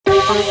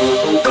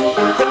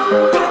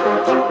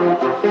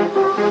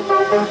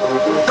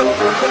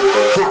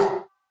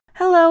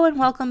Hello and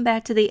welcome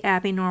back to the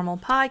Abby Normal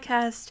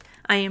Podcast.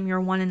 I am your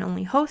one and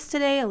only host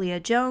today,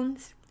 Aaliyah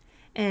Jones,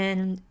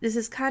 and this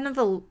is kind of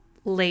a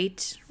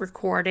late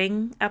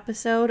recording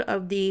episode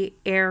of the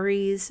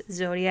Aries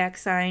zodiac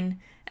sign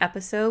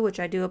episode, which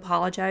I do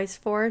apologize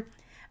for.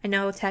 I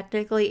know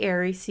technically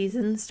Aries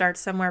season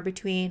starts somewhere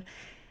between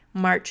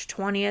March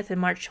 20th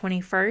and March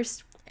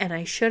 21st, and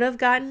I should have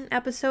gotten an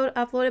episode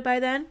uploaded by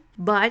then,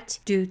 but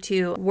due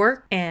to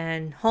work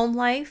and home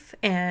life,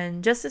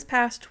 and just this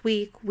past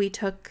week, we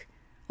took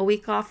a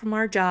week off from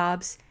our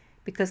jobs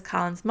because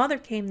Colin's mother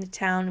came to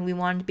town and we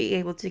wanted to be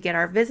able to get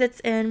our visits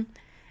in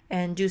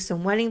and do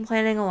some wedding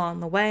planning along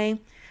the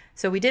way.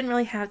 So we didn't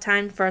really have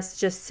time for us to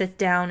just sit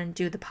down and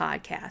do the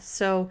podcast.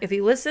 So if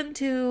you listen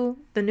to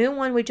the new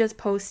one we just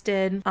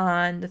posted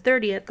on the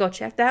 30th, go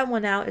check that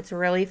one out. It's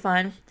really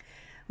fun.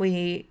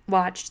 We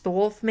watched the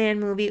Wolfman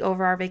movie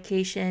over our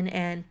vacation,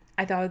 and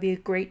I thought it would be a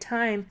great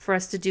time for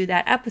us to do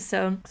that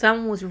episode. So that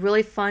one was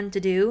really fun to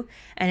do,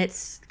 and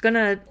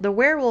the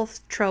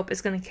werewolf trope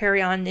is gonna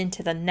carry on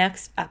into the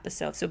next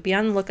episode. So be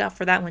on the lookout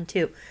for that one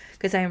too,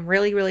 because I am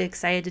really, really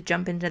excited to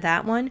jump into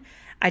that one.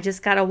 I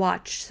just gotta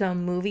watch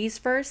some movies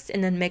first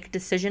and then make a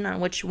decision on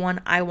which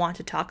one I want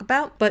to talk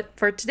about. But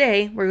for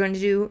today, we're going to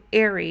do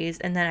Aries,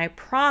 and then I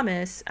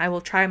promise I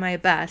will try my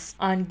best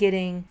on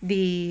getting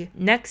the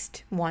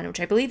next one,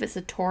 which I believe is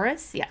a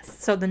Taurus. Yes.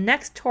 So the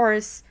next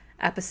Taurus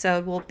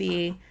episode will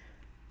be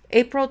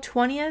April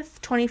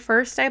 20th,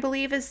 21st, I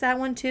believe is that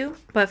one too.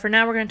 But for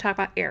now, we're going to talk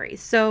about Aries.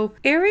 So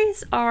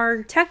Aries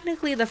are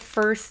technically the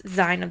first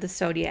sign of the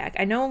zodiac.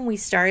 I know when we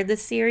started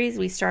this series,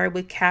 we started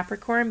with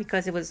Capricorn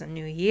because it was a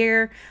new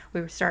year.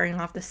 We were starting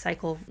off the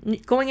cycle,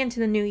 going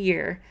into the new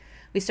year.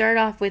 We started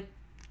off with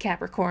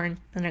Capricorn,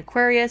 then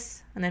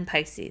Aquarius, and then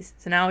Pisces.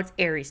 So now it's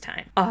Aries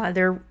time.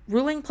 Their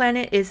ruling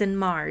planet is in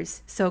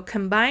Mars. So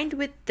combined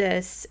with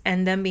this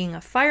and them being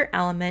a fire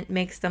element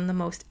makes them the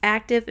most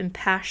active and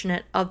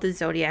passionate of the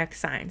zodiac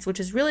signs, which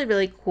is really,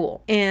 really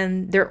cool.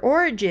 And their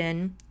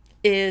origin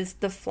is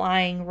the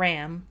flying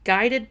ram,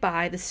 guided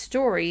by the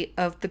story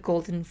of the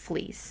Golden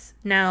Fleece.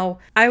 Now,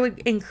 I would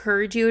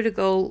encourage you to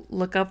go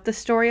look up the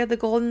story of the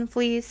Golden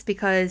Fleece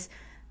because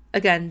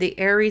again, the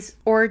Aries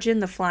origin,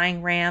 the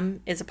flying ram,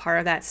 is a part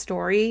of that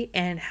story,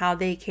 and how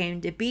they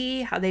came to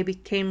be, how they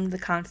became the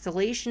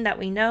constellation that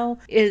we know,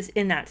 is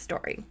in that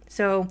story.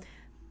 So,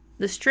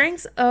 the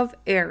strengths of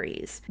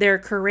Aries: they're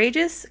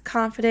courageous,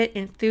 confident,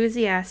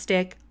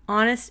 enthusiastic,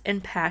 honest,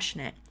 and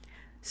passionate.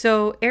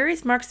 So,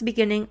 Aries marks the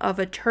beginning of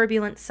a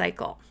turbulent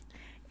cycle.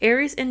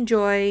 Aries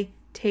enjoy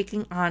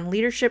taking on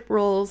leadership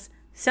roles.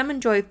 Some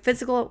enjoy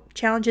physical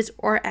challenges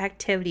or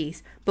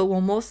activities, but will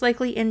most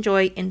likely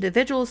enjoy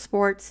individual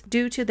sports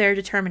due to their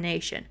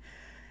determination.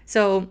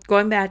 So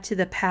going back to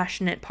the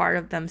passionate part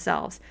of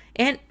themselves,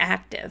 and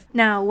active.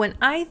 Now, when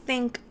I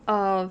think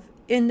of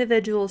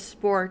individual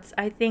sports,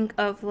 I think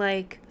of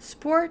like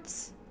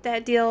sports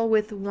that deal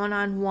with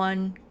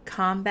one-on-one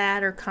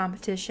combat or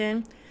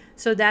competition.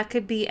 So that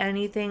could be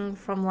anything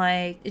from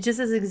like, just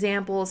as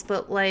examples,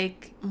 but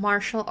like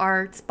martial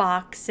arts,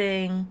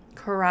 boxing,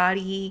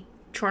 karate,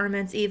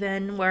 tournaments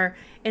even, where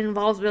it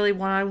involves really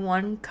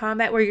one-on-one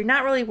combat, where you're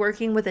not really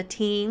working with a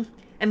team.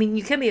 I mean,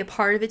 you can be a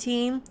part of a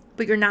team,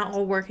 but you're not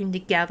all working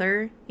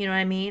together. You know what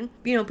I mean?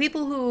 You know,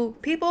 people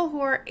who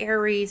are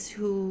Aries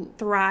who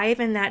thrive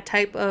in that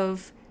type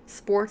of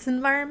sports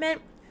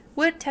environment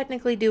would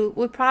probably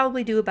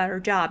do a better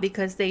job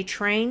because they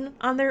train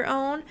on their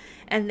own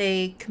and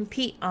they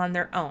compete on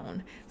their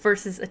own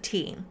versus a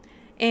team.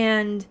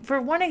 And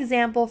for one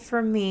example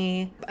for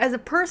me, as a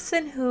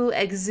person who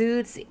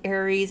exudes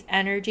Aries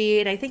energy,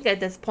 and I think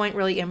at this point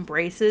really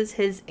embraces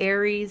his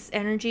Aries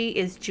energy,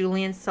 is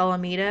Julian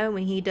Solomita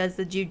when he does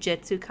the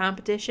jiu-jitsu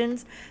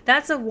competitions.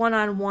 That's a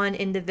one-on-one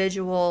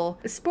individual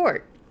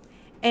sport.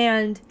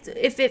 And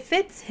if it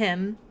fits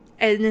him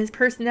and his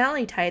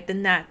personality type,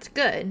 then that's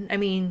good. I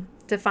mean,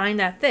 to find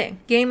that thing.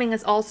 Gaming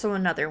is also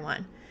another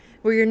one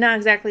where you're not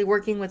exactly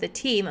working with a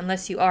team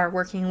unless you are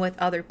working with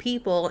other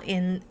people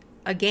in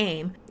a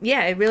game.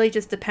 Yeah, it really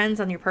just depends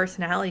on your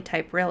personality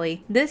type,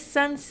 really. This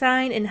sun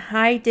sign in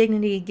high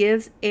dignity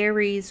gives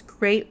Aries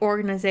great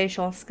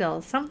organizational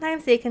skills.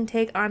 Sometimes they can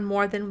take on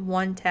more than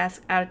one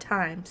task at a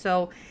time.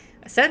 So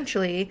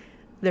essentially,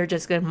 they're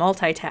just good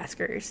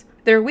multitaskers.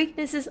 Their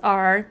weaknesses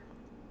are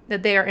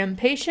that they are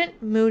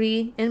impatient,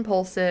 moody,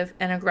 impulsive,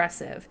 and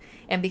aggressive.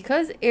 And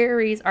because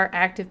Aries are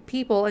active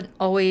people and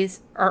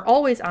always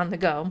on the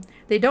go,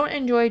 they don't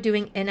enjoy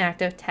doing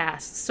inactive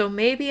tasks. So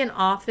maybe an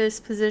office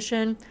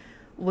position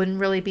wouldn't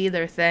really be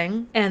their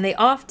thing. And they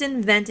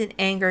often vent in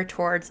anger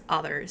towards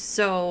others.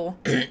 So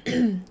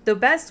the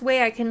best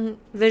way I can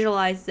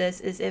visualize this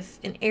is if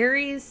an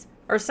Aries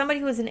or somebody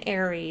who is an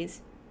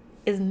Aries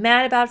is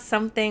mad about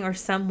something or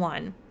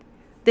someone,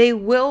 they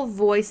will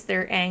voice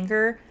their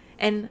anger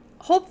and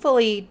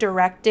hopefully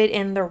direct it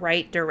in the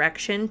right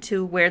direction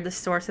to where the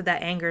source of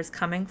that anger is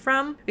coming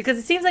from. Because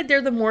it seems like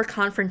they're the more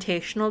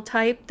confrontational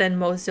type than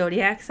most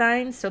zodiac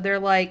signs. So they're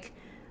like,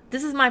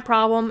 this is my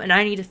problem and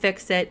I need to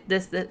fix it.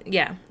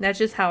 Yeah, that's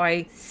just how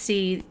I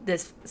see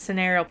this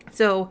scenario.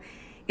 So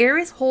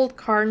Aries hold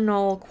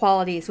cardinal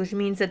qualities, which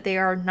means that they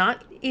are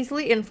not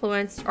easily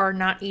influenced or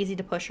not easy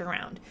to push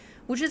around,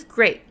 which is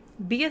great.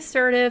 Be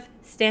assertive,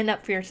 stand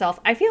up for yourself.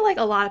 I feel like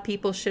a lot of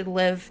people should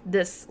live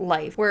this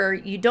life where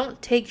you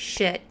don't take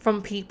shit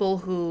from people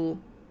who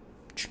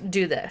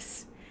do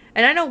this.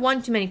 And I know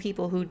one too many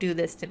people who do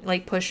this to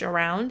like push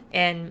around,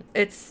 and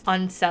it's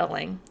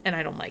unsettling and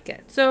I don't like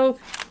it. So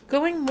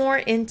going more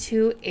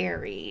into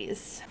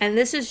Aries, and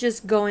this is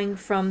just going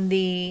from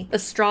the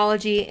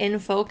Astrology in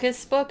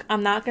Focus book.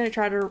 I'm not going to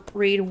try to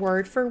read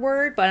word for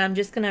word, but I'm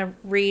just going to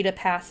read a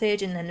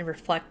passage and then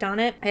reflect on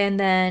it, and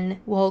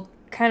then we'll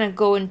kind of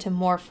go into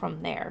more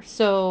from there.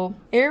 So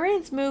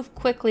Aries move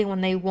quickly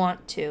when they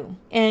want to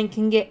and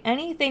can get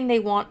anything they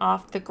want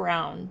off the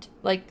ground,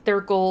 like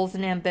their goals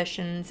and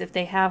ambitions. If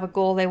they have a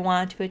goal they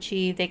want to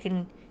achieve, they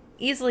can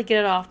easily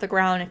get it off the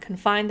ground and can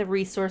find the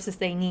resources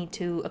they need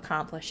to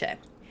accomplish it.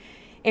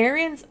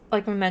 Aries,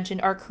 like we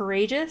mentioned, are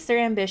courageous, they're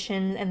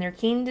ambitious, and they're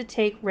keen to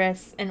take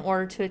risks in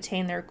order to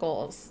attain their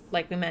goals.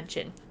 Like we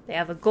mentioned, they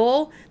have a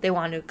goal they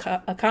want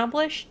to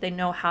accomplish, they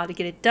know how to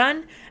get it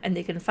done, and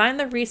they can find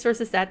the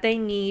resources that they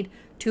need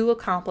to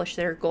accomplish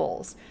their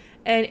goals.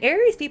 And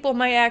Aries people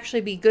might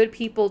actually be good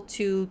people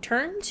to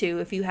turn to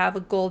if you have a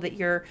goal that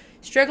you're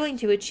struggling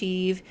to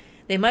achieve.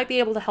 They might be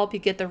able to help you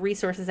get the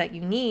resources that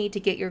you need to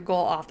get your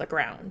goal off the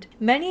ground.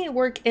 Many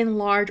work in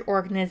large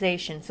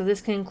organizations, so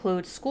this can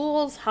include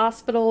schools,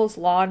 hospitals,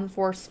 law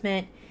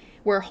enforcement.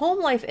 Where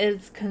home life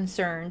is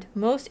concerned,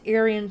 most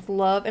Arians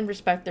love and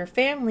respect their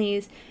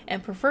families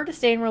and prefer to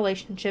stay in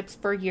relationships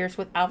for years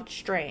without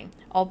straying,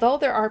 although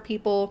there are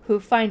people who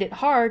find it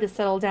hard to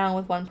settle down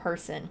with one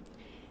person.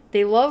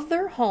 They love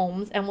their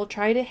homes and will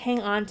try to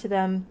hang on to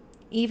them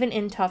even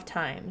in tough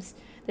times.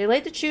 They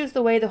like to choose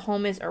the way the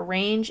home is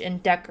arranged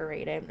and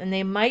decorated, and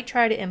they might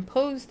try to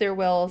impose their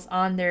wills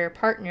on their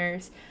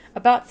partners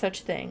about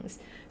such things.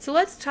 So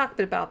let's talk a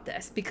bit about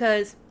this,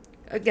 because,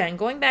 again,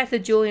 going back to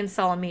Julian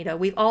Solomita,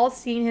 we've all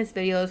seen his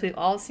videos, we've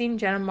all seen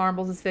Jenna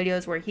Marbles'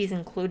 videos where he's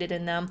included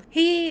in them.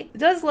 He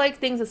does like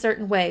things a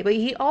certain way, but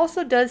he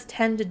also does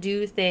tend to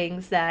do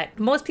things that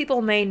most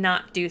people may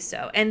not do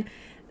so. And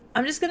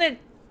I'm just going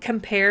to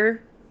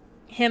compare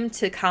him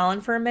to Colin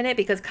for a minute,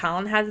 because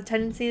Colin has a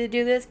tendency to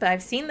do this, but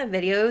I've seen the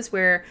videos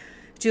where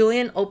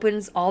Julian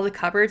opens all the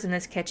cupboards in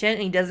his kitchen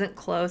and he doesn't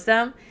close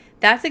them.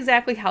 That's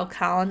exactly how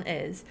Colin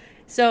is.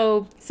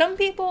 So some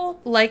people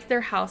like their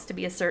house to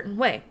be a certain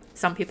way.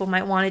 Some people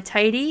might want it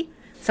tidy.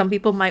 Some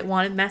people might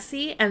want it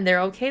messy, and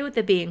they're okay with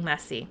it being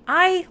messy.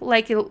 I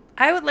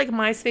would like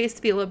my space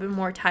to be a little bit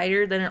more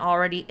tighter than it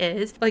already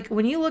is. Like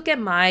when you look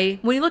at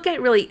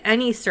really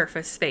any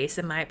surface space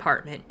in my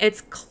apartment,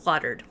 it's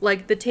cluttered.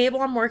 Like the table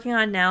I'm working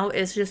on now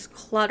is just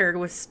cluttered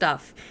with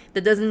stuff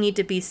that doesn't need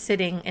to be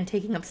sitting and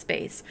taking up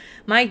space.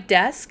 My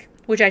desk,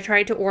 which I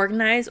tried to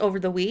organize over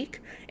the week,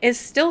 is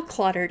still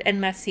cluttered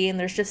and messy, and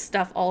there's just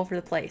stuff all over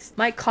the place.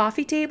 My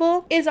coffee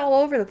table is all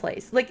over the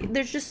place. Like,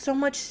 there's just so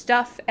much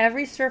stuff.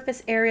 Every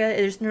surface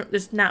area,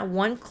 there's not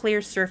one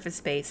clear surface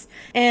space.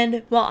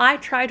 And while I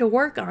try to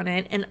work on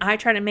it and I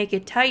try to make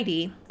it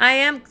tidy, I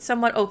am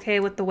somewhat okay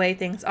with the way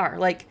things are.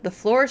 Like, the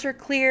floors are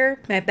clear,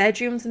 my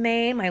bedroom's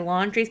made, my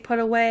laundry's put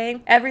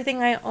away,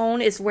 everything I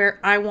own is where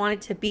I want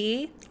it to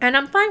be, and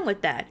I'm fine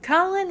with that.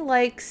 Colin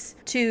likes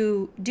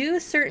to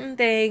do certain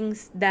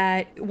things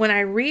that, when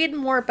I read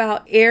more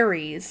about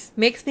Aries,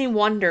 makes me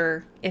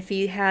wonder if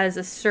he has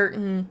a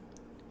certain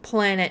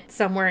planet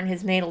somewhere in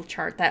his natal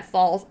chart that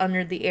falls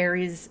under the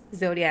Aries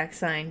zodiac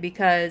sign,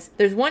 because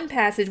there's one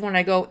passage when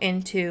I go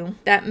into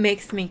that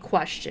makes me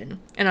question,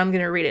 and I'm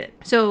going to read it.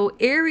 So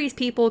Aries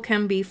people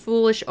can be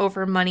foolish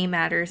over money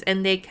matters,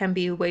 and they can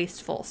be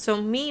wasteful.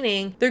 So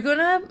meaning they're going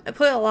to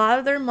put a lot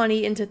of their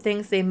money into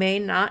things they may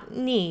not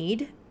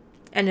need.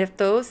 And if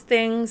those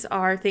things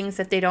are things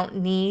that they don't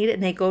need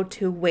and they go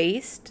to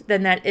waste,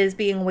 then that is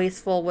being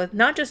wasteful with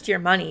not just your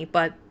money,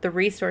 but the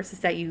resources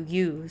that you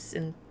use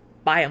and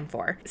buy them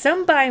for.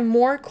 Some buy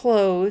more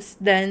clothes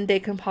than they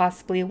can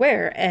possibly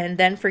wear and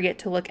then forget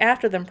to look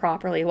after them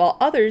properly, while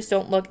others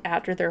don't look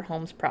after their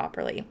homes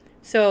properly.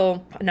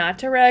 So, not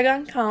to rag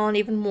on Colin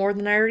even more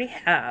than I already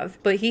have,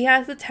 but he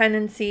has a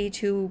tendency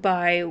to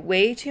buy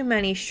way too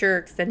many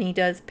shirts than he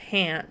does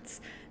pants.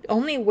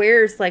 Only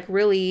wears like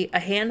really a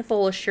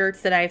handful of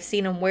shirts that I've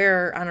seen him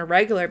wear on a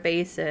regular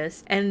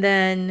basis, and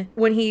then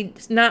when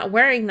he's not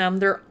wearing them,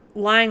 they're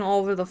lying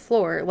all over the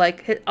floor.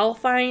 Like, I'll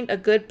find a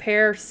good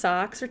pair of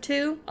socks or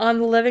two on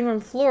the living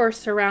room floor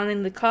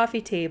surrounding the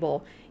coffee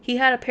table. He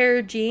had a pair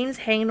of jeans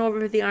hanging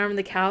over the arm of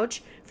the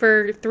couch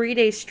for 3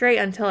 days straight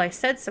until I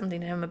said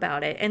something to him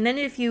about it. And then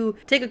if you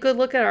take a good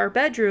look at our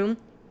bedroom,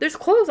 there's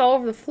clothes all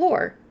over the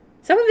floor.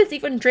 Some of it's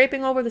even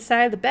draping over the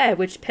side of the bed,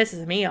 which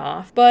pisses me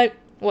off. But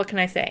what can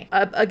I say?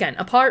 Again,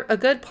 a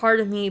good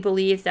part of me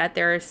believes that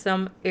there is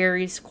some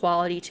Aries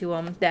quality to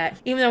him that,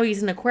 even though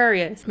he's an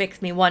Aquarius,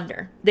 makes me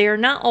wonder. They are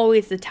not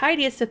always the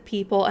tidiest of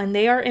people, and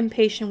they are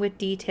impatient with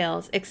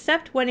details,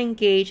 except when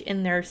engaged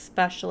in their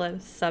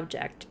specialist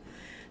subject.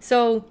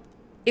 So,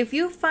 if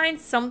you find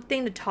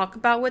something to talk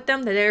about with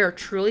them that they are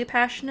truly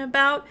passionate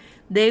about,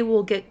 they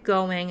will get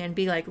going and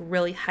be like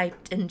really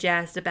hyped and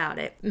jazzed about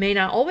it. May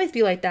not always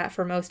be like that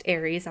for most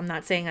Aries. I'm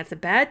not saying that's a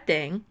bad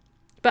thing,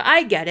 but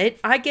I get it.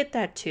 I get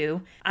that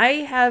too. I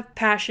have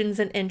passions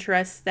and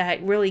interests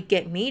that really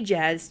get me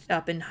jazzed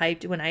up and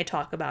hyped when I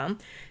talk about them,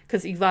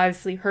 because you've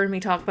obviously heard me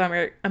talk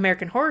about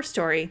American Horror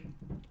Story.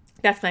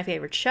 That's my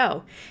favorite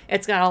show.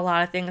 It's got a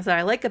lot of things that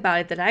I like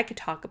about it that I could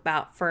talk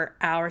about for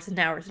hours and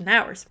hours and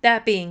hours.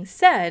 That being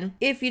said,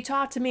 if you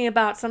talk to me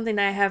about something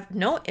that I have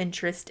no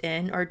interest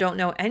in or don't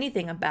know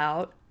anything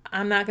about,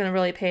 I'm not going to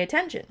really pay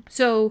attention.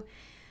 So,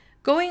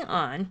 going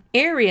on,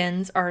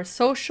 Arians are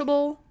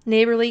sociable,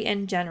 neighborly,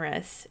 and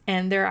generous,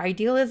 and their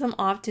idealism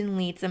often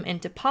leads them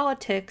into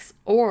politics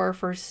or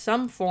for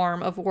some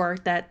form of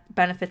work that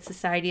benefits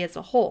society as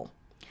a whole.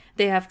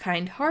 They have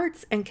kind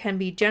hearts and can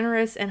be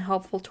generous and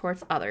helpful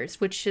towards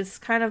others, which is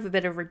kind of a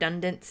bit of a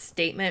redundant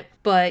statement.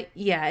 But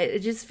yeah, it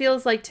just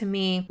feels like to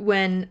me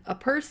when a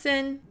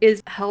person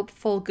is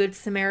helpful, good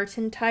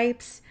Samaritan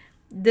types,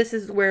 this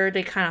is where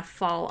they kind of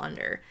fall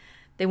under.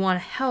 They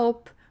want to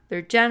help,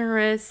 they're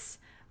generous,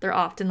 they're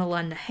often a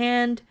lend a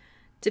hand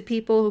to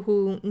people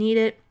who need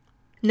it.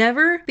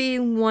 Never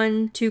being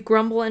one to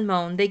grumble and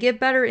moan, they get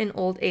better in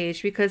old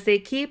age because they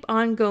keep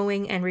on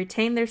going and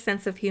retain their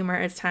sense of humor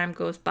as time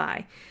goes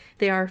by.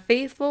 They are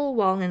faithful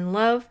while in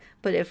love,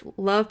 but if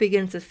love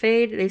begins to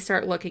fade, they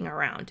start looking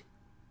around.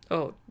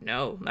 Oh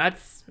no,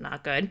 that's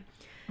not good.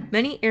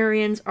 Many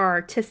Arians are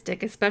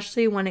artistic,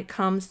 especially when it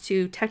comes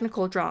to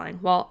technical drawing,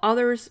 while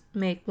others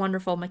make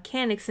wonderful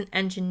mechanics and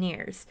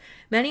engineers.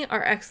 Many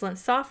are excellent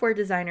software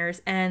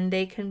designers, and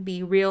they can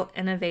be real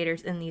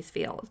innovators in these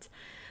fields.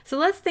 So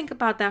let's think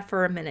about that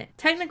for a minute.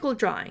 Technical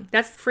drawing,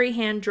 that's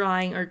freehand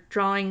drawing or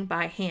drawing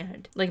by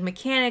hand. Like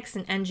mechanics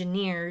and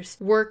engineers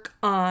work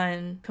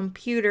on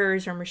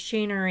computers or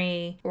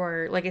machinery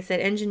or, like I said,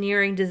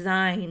 engineering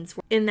designs.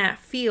 In that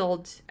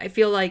field, I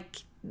feel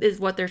like is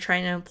what they're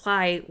trying to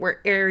imply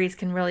where Aries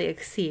can really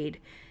exceed.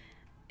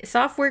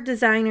 Software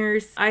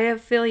designers, I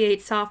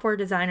affiliate software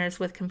designers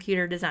with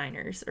computer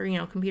designers or,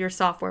 computer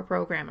software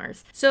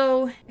programmers.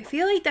 So I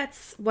feel like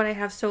that's what I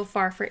have so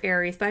far for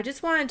Aries, but I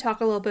just want to talk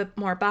a little bit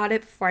more about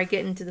it before I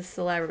get into the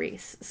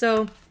celebrities.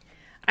 So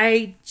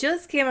I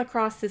just came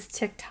across this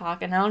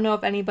TikTok, and I don't know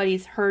if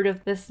anybody's heard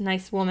of this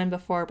nice woman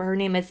before, but her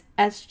name is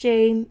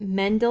SJ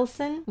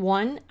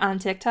Mendelson1 on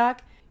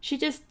TikTok. She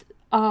just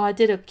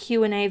did a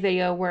Q&A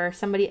video where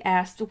somebody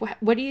asked,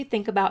 what do you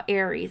think about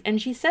Aries?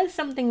 And she says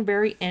something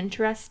very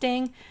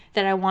interesting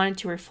that I wanted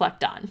to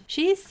reflect on.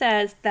 She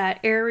says that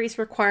Aries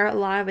require a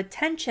lot of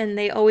attention.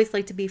 They always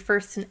like to be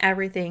first in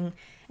everything.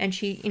 And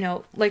she,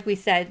 like we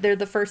said, they're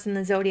the first in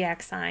the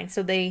zodiac sign.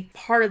 So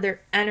part of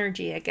their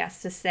energy, I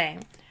guess to say.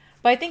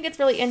 But I think it's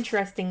really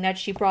interesting that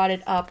she brought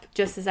it up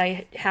just as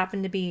I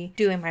happen to be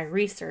doing my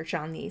research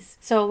on these.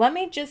 So let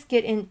me just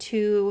get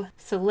into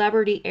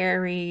celebrity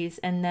Aries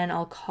and then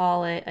I'll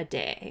call it a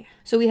day.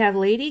 So we have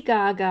Lady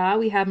Gaga,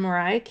 we have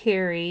Mariah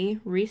Carey,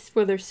 Reese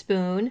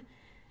Witherspoon,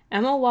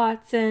 Emma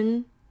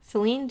Watson,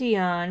 Celine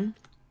Dion,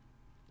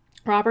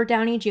 Robert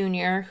Downey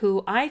Jr.,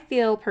 who I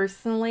feel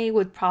personally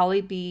would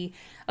probably be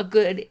a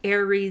good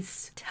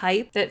Aries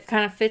type that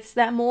kind of fits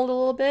that mold a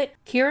little bit,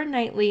 Keira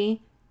Knightley,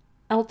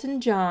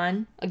 Elton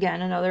John,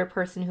 again, another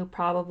person who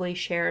probably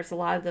shares a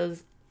lot of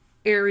those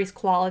Aries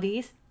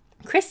qualities.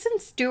 Kristen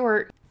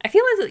Stewart, I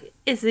feel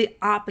is the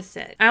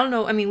opposite. I don't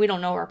know, we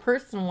don't know her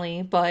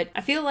personally, but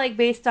I feel like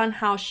based on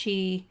how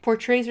she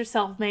portrays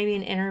herself maybe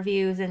in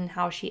interviews and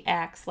how she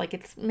acts, like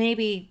it's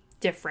maybe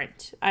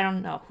different. I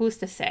don't know, who's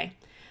to say?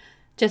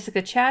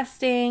 Jessica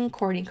Chastain,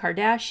 Kourtney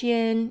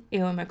Kardashian,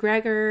 Ewan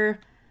McGregor,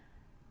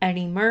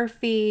 Eddie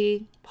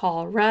Murphy,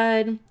 Paul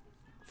Rudd,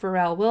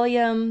 Pharrell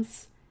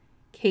Williams,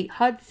 Kate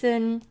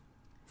Hudson,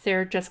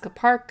 Sarah Jessica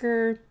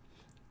Parker,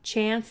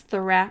 Chance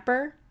the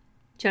Rapper,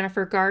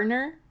 Jennifer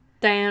Garner,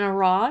 Diana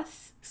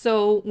Ross.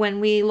 So when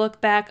we look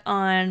back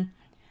on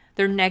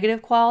their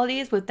negative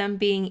qualities with them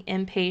being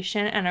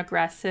impatient and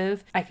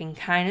aggressive, I can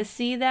kind of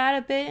see that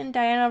a bit in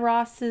Diana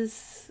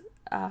Ross's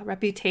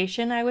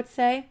reputation, I would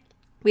say.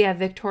 We have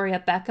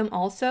Victoria Beckham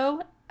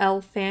also,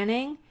 Elle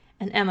Fanning,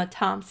 and Emma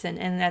Thompson.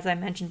 And as I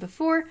mentioned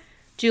before,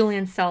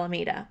 Julian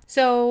Salamita.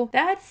 So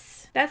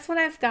that's what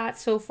I've got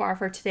so far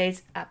for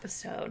today's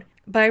episode.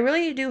 But I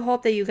really do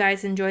hope that you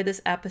guys enjoyed this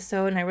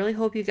episode, and I really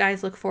hope you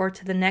guys look forward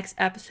to the next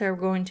episode we're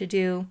going to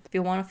do. If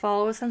you want to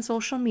follow us on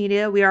social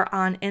media, we are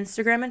on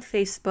Instagram and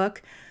Facebook.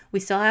 We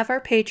still have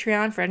our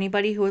Patreon for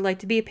anybody who would like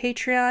to be a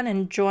Patreon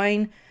and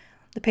join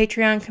the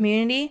Patreon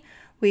community.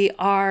 We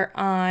are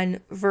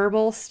on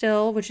Verbal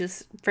still, which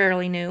is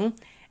fairly new.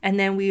 And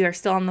then we are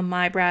still on the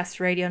My Brass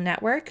Radio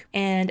Network.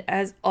 And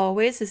as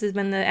always, this has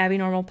been the Abby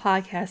Normal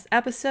Podcast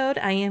episode.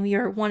 I am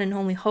your one and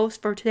only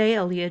host for today,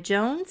 Aaliyah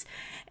Jones.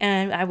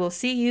 And I will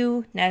see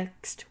you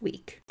next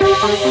week.